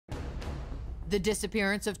The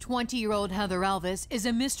disappearance of 20-year-old Heather Elvis is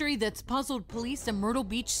a mystery that's puzzled police in Myrtle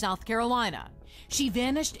Beach, South Carolina. She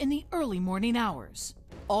vanished in the early morning hours.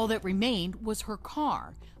 All that remained was her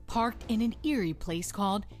car, parked in an eerie place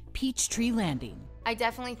called Peachtree Landing. I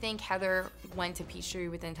definitely think Heather went to Peachtree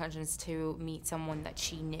with intentions to meet someone that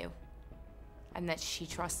she knew and that she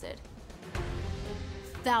trusted.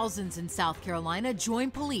 Thousands in South Carolina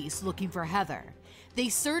joined police looking for Heather. They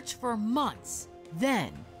searched for months.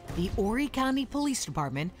 Then, the Horry County Police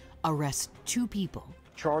Department arrests 2 people.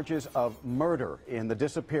 Charges of murder in the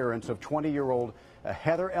disappearance of 20-year-old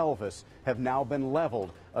Heather Elvis have now been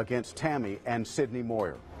leveled against Tammy and Sydney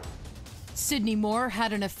Moyer. Sydney Moore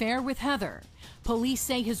had an affair with Heather. Police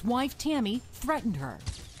say his wife Tammy threatened her.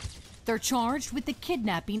 They're charged with the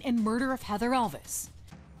kidnapping and murder of Heather Elvis.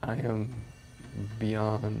 I am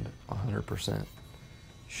beyond 100%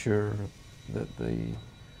 sure that the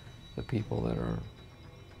people that are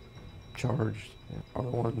charged are the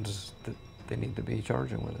ones that they need to be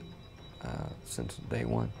charging with it since day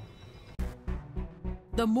one.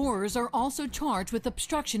 The Moores are also charged with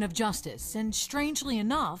obstruction of justice and, strangely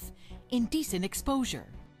enough, indecent exposure.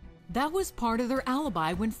 That was part of their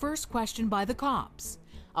alibi when first questioned by the cops.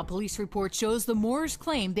 A police report shows the Moores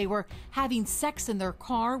claimed they were having sex in their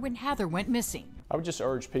car when Heather went missing. I would just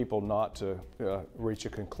urge people not to reach a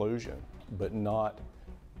conclusion, but not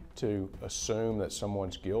to assume that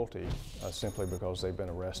someone's guilty simply because they've been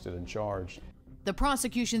arrested and charged. The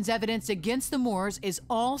prosecution's evidence against the Moores is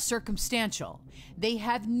all circumstantial. They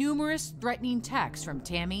have numerous threatening texts from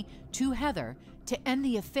Tammy to Heather to end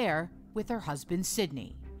the affair with her husband,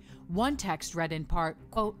 Sydney. One text read in part,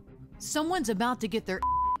 quote, "Someone's about to get their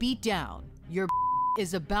beat down. Your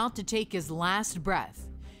is about to take his last breath.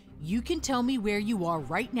 You can tell me where you are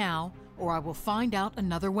right now, or I will find out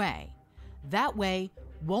another way. That way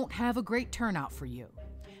won't have a great turnout for you.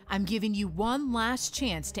 I'm giving you one last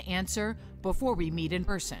chance to answer before we meet in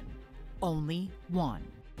person. Only one."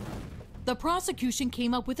 The prosecution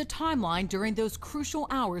came up with a timeline during those crucial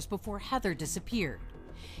hours before Heather disappeared.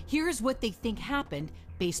 Here's what they think happened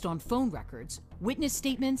based on phone records, witness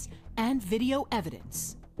statements, and video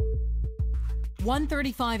evidence.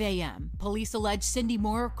 1:35 a.m., police allege Cindy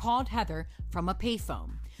Moore called Heather from a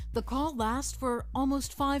payphone. The call lasts for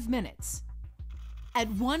almost 5 minutes. At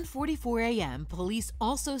 1:44 a.m., police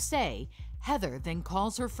also say Heather then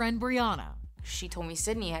calls her friend Brianna. She told me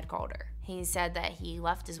Sydney had called her. He said that he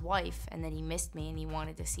left his wife and that he missed me and he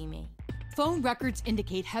wanted to see me. Phone records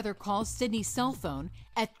indicate Heather calls Sydney's cell phone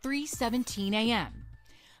at 3:17 a.m.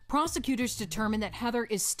 Prosecutors determined that Heather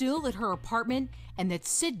is still at her apartment and that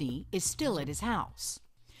Sydney is still at his house.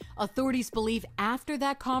 Authorities believe after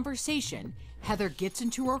that conversation, Heather gets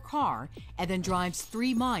into her car and then drives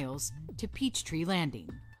 3 miles to Peachtree Landing.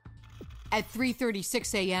 At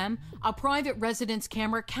 3:36 a.m., a private residence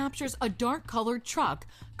camera captures a dark-colored truck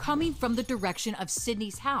coming from the direction of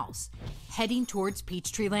Sydney's house, heading towards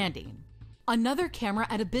Peachtree Landing. Another camera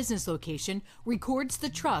at a business location records the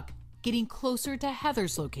truck getting closer to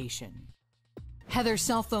Heather's location. Heather's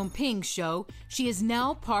cell phone pings show she is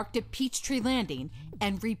now parked at Peachtree Landing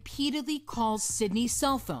and repeatedly calls Sydney's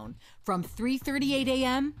cell phone from 3:38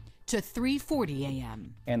 a.m. to 3:40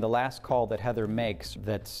 a.m. And the last call that Heather makes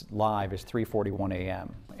that's live is 3:41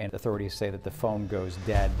 a.m. And authorities say that the phone goes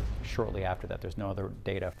dead shortly after that. There's no other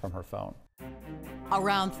data from her phone.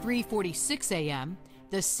 Around 3:46 a.m.,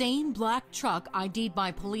 the same black truck ID'd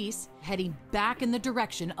by police heading back in the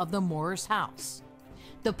direction of the Moores' house.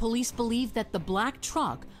 The police believe that the black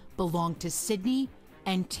truck belonged to Sydney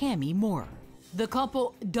and Tammy Moore. The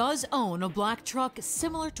couple does own a black truck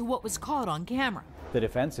similar to what was caught on camera. The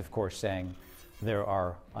defense, of course, saying there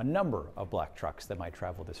are a number of black trucks that might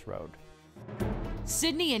travel this road.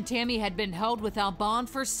 Sydney and Tammy had been held without bond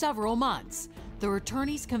for several months. Their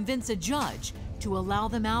attorneys convince a judge to allow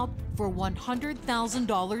them out for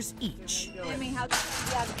 $100,000 each. Tammy, how do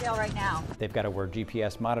you out of jail right now? They've got to wear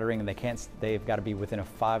GPS monitoring, and they've got to be within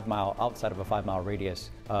outside of a 5-mile radius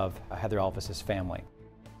of Heather Elvis's family.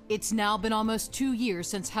 It's now been almost 2 years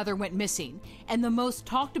since Heather went missing, and the most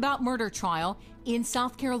talked about murder trial in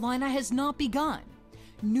South Carolina has not begun.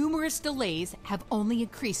 Numerous delays have only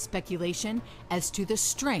increased speculation as to the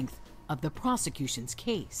strength of the prosecution's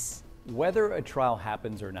case. Whether a trial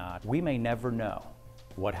happens or not, we may never know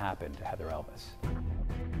what happened to Heather Elvis.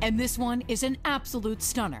 And this one is an absolute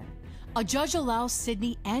stunner. A judge allows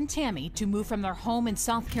Sydney and Tammy to move from their home in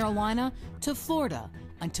South Carolina to Florida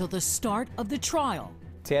until the start of the trial.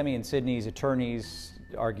 Tammy and Sydney's attorneys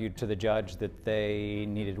argued to the judge that they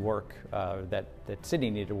needed work, that Sydney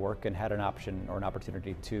needed work and had an option or an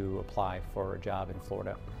opportunity to apply for a job in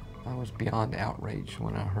Florida. I was beyond outraged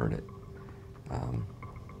when I heard it. I'm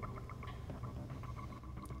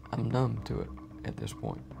numb to it at this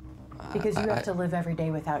point. Because you have to live every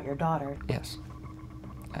day without your daughter. Yes.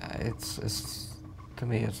 It's to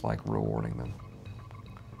me, it's like rewarding them.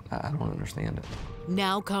 I don't understand it.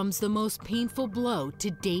 Now comes the most painful blow to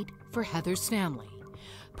date for Heather's family.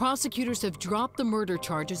 Prosecutors have dropped the murder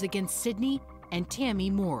charges against Sydney and Tammy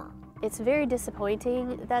Moore. It's very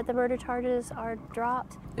disappointing that the murder charges are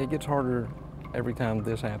dropped. It gets harder every time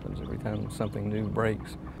this happens, every time something new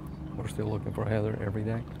breaks. We're still looking for Heather every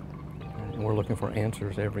day, and we're looking for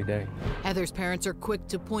answers every day. Heather's parents are quick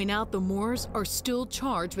to point out the Moores are still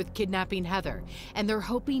charged with kidnapping Heather, and they're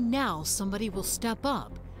hoping now somebody will step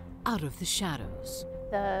up out of the shadows.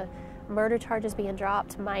 The murder charges being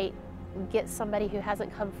dropped might get somebody who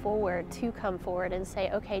hasn't come forward to come forward and say,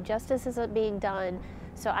 okay, justice isn't being done,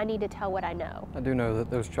 so I need to tell what I know. I do know that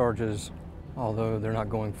those charges, although they're not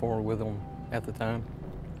going forward with them at the time,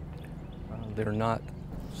 they're not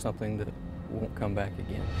something that won't come back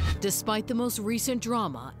again. Despite the most recent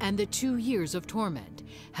drama and the 2 years of torment,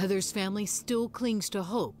 Heather's family still clings to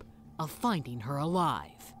hope of finding her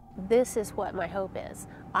alive. This is what my hope is.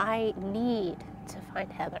 I need to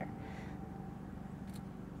find Heather.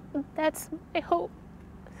 That's my hope.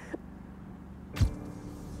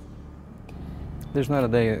 There's not a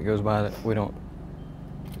day that goes by that we don't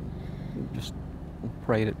just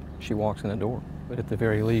pray that she walks in the door. But at the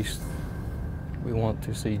very least, we want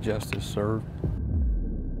to see justice served.